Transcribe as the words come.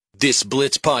This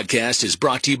Blitz podcast is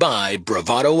brought to you by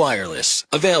Bravado Wireless.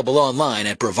 Available online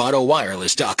at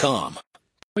bravadowireless.com.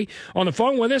 On the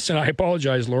phone with us, and I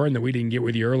apologize, Loren, that we didn't get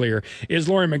with you earlier, is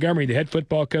Loren Montgomery, the head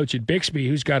football coach at Bixby,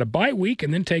 who's got a bye week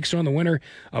and then takes on the winner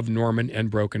of Norman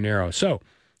and Broken Arrow. So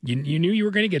you knew you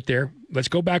were going to get there. Let's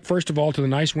go back, first of all, to the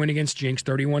nice win against Jinx,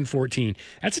 31-14.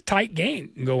 That's a tight game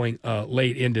going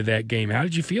late into that game. How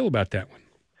did you feel about that one?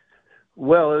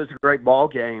 Well, it was a great ball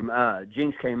game.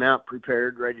 Jinx came out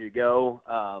prepared, ready to go,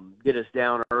 get us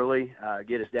down early,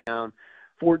 get us down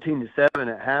 14-7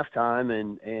 at halftime,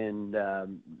 and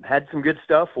had some good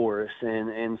stuff for us.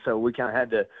 And so we kind of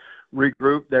had to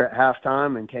regroup there at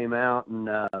halftime and came out and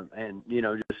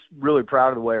just really proud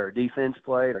of the way our defense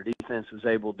played. Our defense was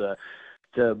able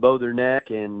to bow their neck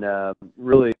and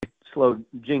really slow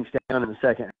Jinx down in the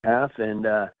second half. And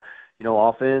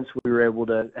offense, we were able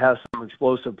to have some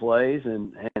explosive plays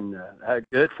and had a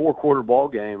good four-quarter ball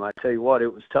game. I tell you what,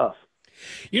 it was tough.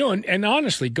 And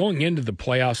honestly, going into the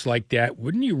playoffs like that,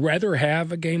 wouldn't you rather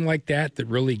have a game like that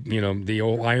really, the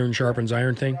old iron sharpens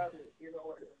iron thing?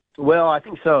 Well, I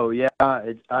think so, yeah.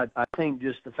 I think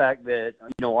just the fact that,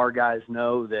 our guys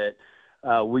know that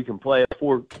we can play a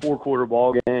four-quarter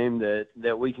ball game,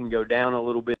 that we can go down a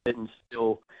little bit and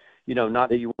still, not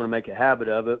that you want to make a habit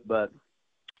of it, but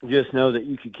just know that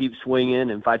you can keep swinging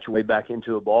and fight your way back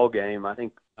into a ball game. I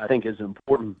think is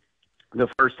important. The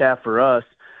first half for us,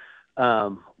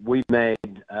 we made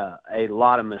a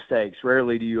lot of mistakes.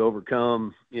 Rarely do you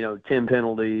overcome, 10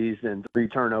 penalties and 3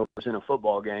 turnovers in a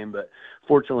football game, but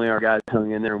fortunately our guys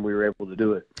hung in there and we were able to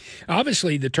do it.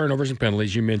 Obviously, the turnovers and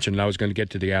penalties you mentioned, and I was going to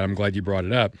get to that. I'm glad you brought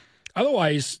it up.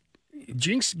 Otherwise,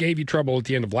 Jinx gave you trouble at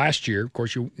the end of last year. Of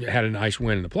course, you had a nice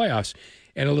win in the playoffs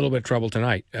and a little bit of trouble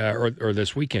tonight or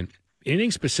this weekend.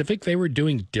 Anything specific they were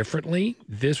doing differently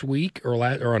this week or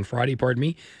on Friday,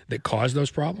 that caused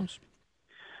those problems?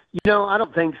 I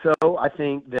don't think so. I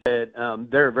think that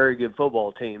they're a very good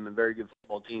football team, and very good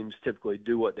football teams typically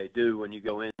do what they do when you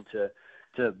go into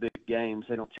big games.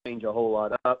 They don't change a whole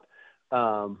lot up.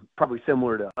 Probably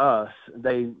similar to us,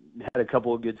 they had a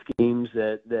couple of good schemes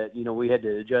that we had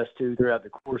to adjust to throughout the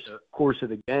course of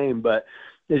the game. But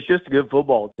it's just a good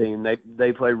football team.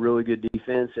 They play really good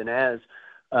defense, and as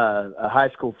a high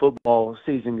school football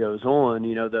season goes on,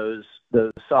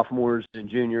 those sophomores and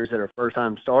juniors that are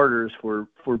first-time starters for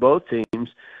both teams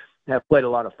have played a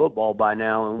lot of football by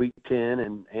now in Week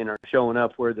 10 and are showing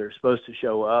up where they're supposed to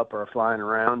show up, or flying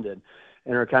around and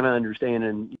are kind of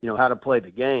understanding, how to play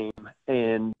the game.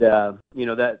 And,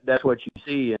 that's what you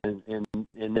see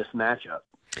in this matchup.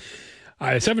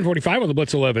 7:45 on the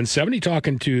Blitz 1170,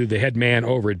 talking to the head man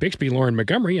over at Bixby, Loren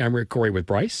Montgomery. I'm Rick Couri with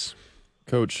Bryce.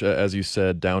 Coach, as you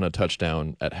said, down a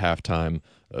touchdown at halftime,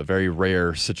 a very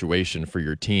rare situation for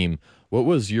your team. What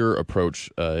was your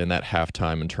approach in that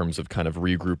halftime in terms of kind of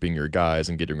regrouping your guys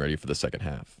and getting ready for the second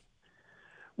half?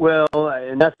 Well,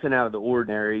 and that's been out of the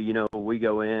ordinary. We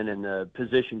go in and the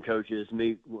position coaches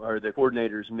meet, or the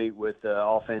coordinators meet with the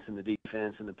offense and the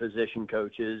defense and the position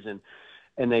coaches,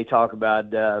 and they talk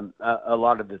about a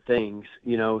lot of the things.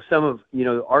 Some of,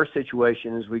 our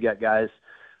situation is we got guys,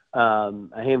 a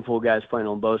handful of guys playing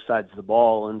on both sides of the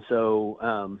ball. And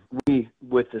so we,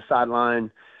 with the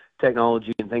sideline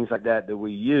technology and things like that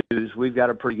we use, we've got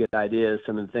a pretty good idea of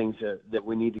some of the things that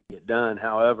we need to get done.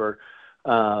 However,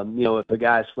 if a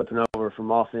guy's flipping over from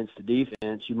offense to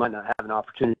defense, you might not have an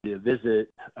opportunity to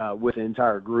visit with the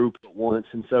entire group at once.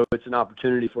 And so it's an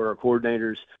opportunity for our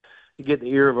coordinators to get the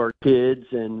ear of our kids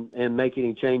and make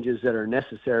any changes that are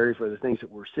necessary for the things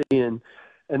that we're seeing.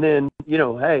 And then,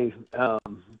 hey,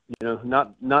 not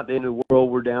the end of the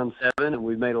world. We're down 7 and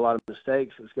we've made a lot of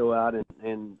mistakes. Let's go out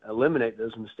and eliminate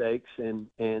those mistakes and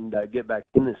get back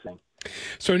in this thing.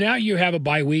 So now you have a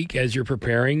bye week as you're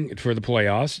preparing for the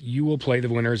playoffs. You will play the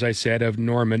winners, I said, of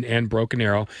Norman and Broken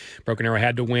Arrow. Broken Arrow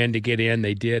had to win to get in.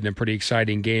 They did in a pretty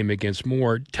exciting game against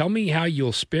Moore. Tell me how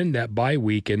you'll spend that bye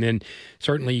week, and then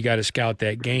certainly you got to scout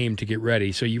that game to get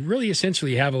ready. So you really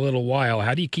essentially have a little while.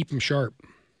 How do you keep them sharp?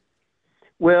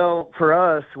 Well, for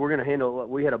us, we're going to handle –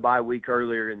 we had a bye week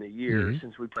earlier in the year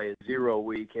since we play a 0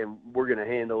 week, and we're going to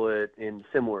handle it in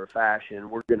similar fashion.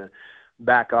 We're going to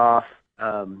back off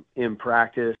in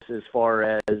practice as far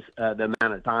as the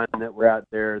amount of time that we're out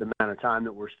there, the amount of time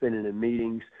that we're spending in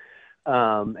meetings,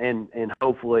 and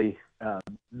hopefully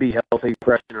be healthy,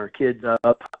 freshen our kids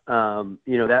up,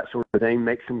 that sort of thing,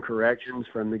 make some corrections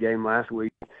from the game last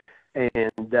week,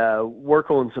 and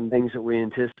work on some things that we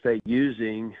anticipate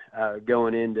using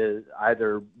going into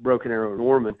either Broken Arrow or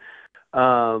Norman.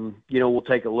 we'll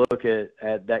take a look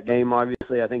at that game.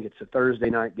 Obviously, I think it's a Thursday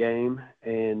night game,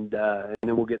 and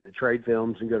then we'll get the trade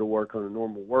films and go to work on a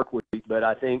normal work week. But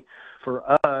I think for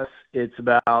us, it's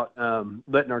about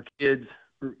letting our kids,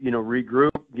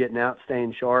 regroup, getting out,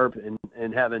 staying sharp,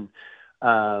 and having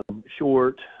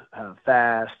short,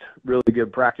 fast, really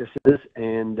good practices,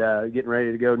 and getting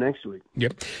ready to go next week.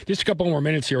 Yep. Just a couple more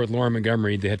minutes here with Loren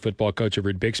Montgomery, the head football coach over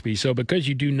at Bixby. So because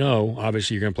you do know,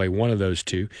 obviously, you're going to play one of those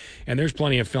two, and there's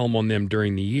plenty of film on them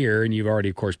during the year, and you've already,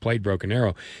 of course, played Broken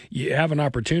Arrow. You have an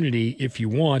opportunity, if you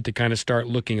want, to kind of start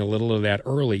looking a little of that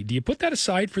early. Do you put that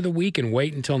aside for the week and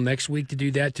wait until next week to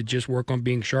do that, to just work on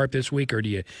being sharp this week, or do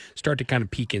you start to kind of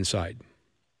peek inside?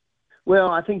 Well,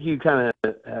 I think you kind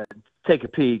of take a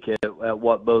peek at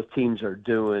what both teams are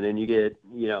doing, and you get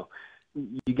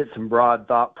some broad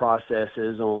thought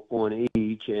processes on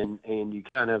each, and you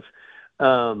kind of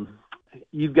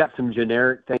you've got some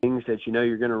generic things that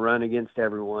you're going to run against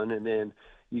everyone, and then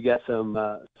you got some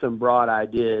broad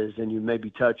ideas, and you maybe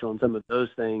touch on some of those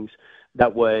things.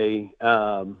 That way,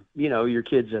 your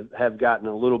kids have gotten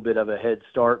a little bit of a head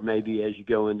start maybe as you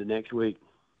go into next week.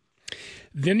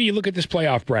 Then you look at this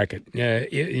playoff bracket.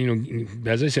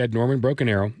 As I said, Norman Broken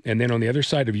Arrow, and then on the other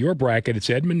side of your bracket, it's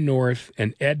Edmond North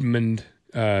and Norman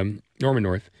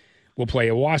North will play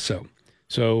Owasso.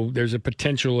 So there's a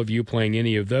potential of you playing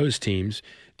any of those teams.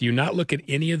 Do you not look at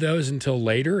any of those until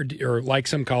later, or like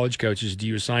some college coaches, do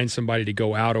you assign somebody to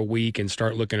go out a week and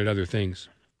start looking at other things?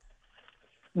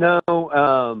 No,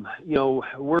 we're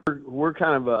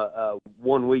kind of a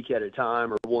 1 week at a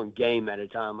time, or one game at a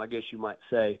time, I guess you might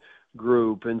say,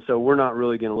 group, and so we're not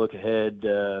really going to look ahead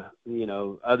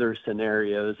other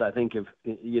scenarios. I think if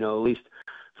at least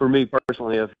for me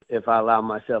personally, if I allow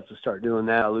myself to start doing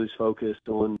that, I lose focus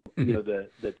on the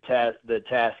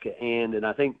task at hand, and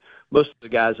I think most of the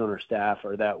guys on our staff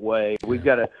are that way. We've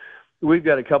got a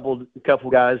couple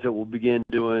guys that will begin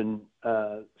doing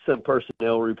some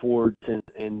personnel reports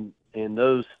and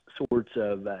those sorts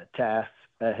of tasks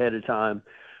ahead of time.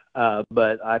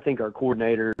 But I think our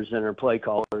coordinators and our play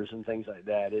callers and things like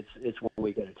that, it's 1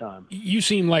 week at a time. You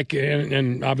seem like,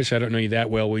 and obviously I don't know you that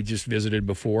well, we just visited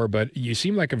before, but you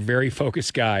seem like a very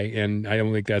focused guy, and I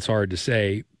don't think that's hard to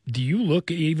say. Do you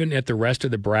look even at the rest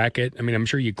of the bracket? I mean, I'm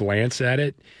sure you glance at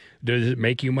it. Does it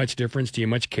make you much difference? Do you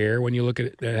much care when you look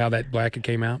at how that bracket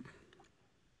came out?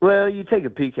 Well, you take a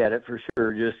peek at it for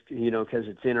sure, just, because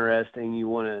it's interesting. You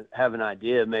want to have an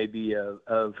idea maybe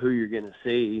of who you're going to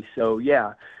see. So,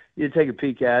 yeah, you take a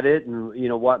peek at it and,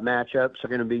 what matchups are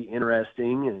going to be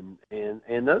interesting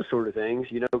and those sort of things,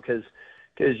 because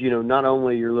not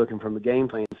only you're looking from a game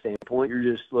plan standpoint, you're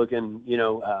just looking,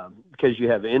 because you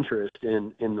have interest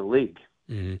in the league.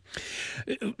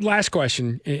 Mm-hmm. Last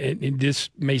question, and this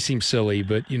may seem silly,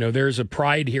 but there's a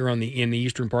pride here in the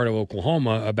eastern part of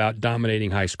Oklahoma about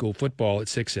dominating high school football at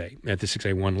 6A, at the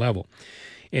 6A1 level.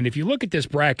 And if you look at this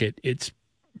bracket, it's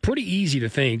pretty easy to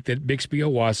think that Bixby,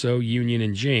 Owasso, Union,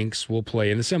 and Jinx will play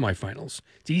in the semifinals.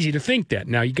 It's easy to think that.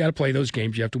 Now, you got to play those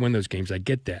games. You have to win those games. I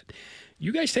get that.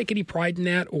 You guys take any pride in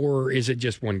that, or is it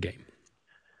just one game?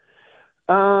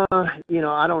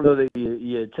 I don't know that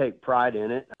you take pride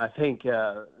in it. I think,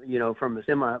 from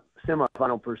a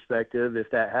semifinal perspective, if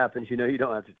that happens, you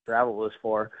don't have to travel as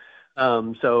far.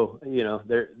 So,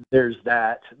 there's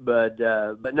that. But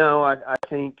no, I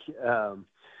think, you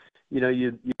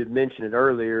mentioned it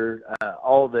earlier.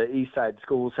 All the East Side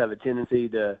schools have a tendency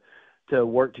to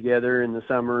work together in the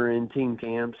summer in team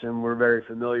camps, and we're very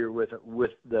familiar with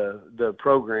the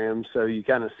program. So you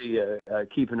kind of see a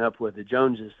keeping up with the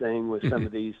Joneses thing with some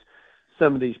of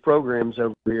these programs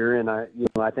over here, and I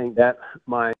think that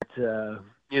might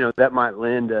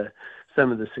lend to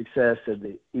some of the success that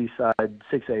the East Side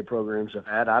 6A programs have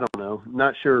had. I don't know,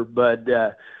 not sure, but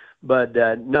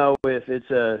no, if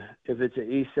it's an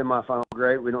East semifinal,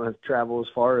 great. We don't have to travel as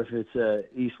far. If it's a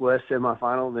East-West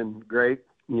semifinal, then great.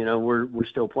 We're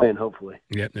still playing, hopefully.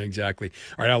 Yeah, exactly.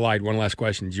 All right, I lied. One last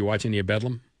question. Did you watch any of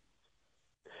Bedlam?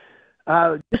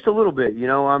 Just a little bit.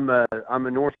 I'm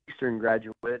a Northeastern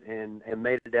graduate and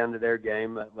made it down to their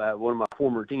game. One of my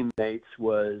former teammates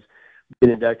was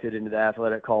being inducted into the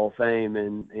Athletic Hall of Fame,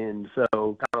 and so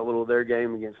caught a little of their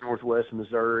game against Northwest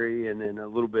Missouri, and then a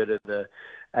little bit of the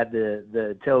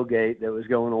tailgate that was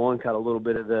going on, caught a little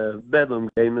bit of the Bedlam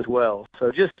game as well.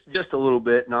 So just a little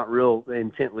bit, not real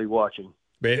intently watching.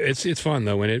 But it's fun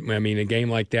though. A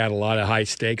game like that, a lot of high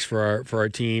stakes for our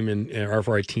team or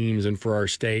for our teams and for our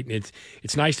state.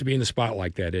 It's nice to be in the spot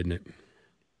like that, isn't it?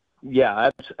 Yeah,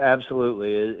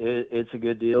 absolutely. It's a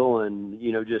good deal, and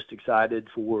just excited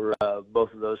for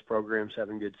both of those programs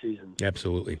having good seasons.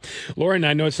 Absolutely. Loren,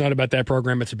 I know it's not about that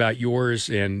program, it's about yours,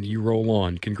 and you roll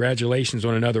on. Congratulations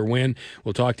on another win.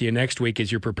 We'll talk to you next week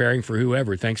as you're preparing for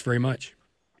whoever. Thanks very much.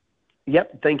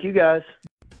 Yep, thank you guys.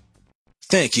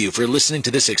 Thank you for listening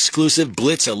to this exclusive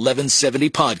Blitz 1170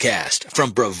 podcast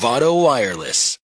from Bravado Wireless.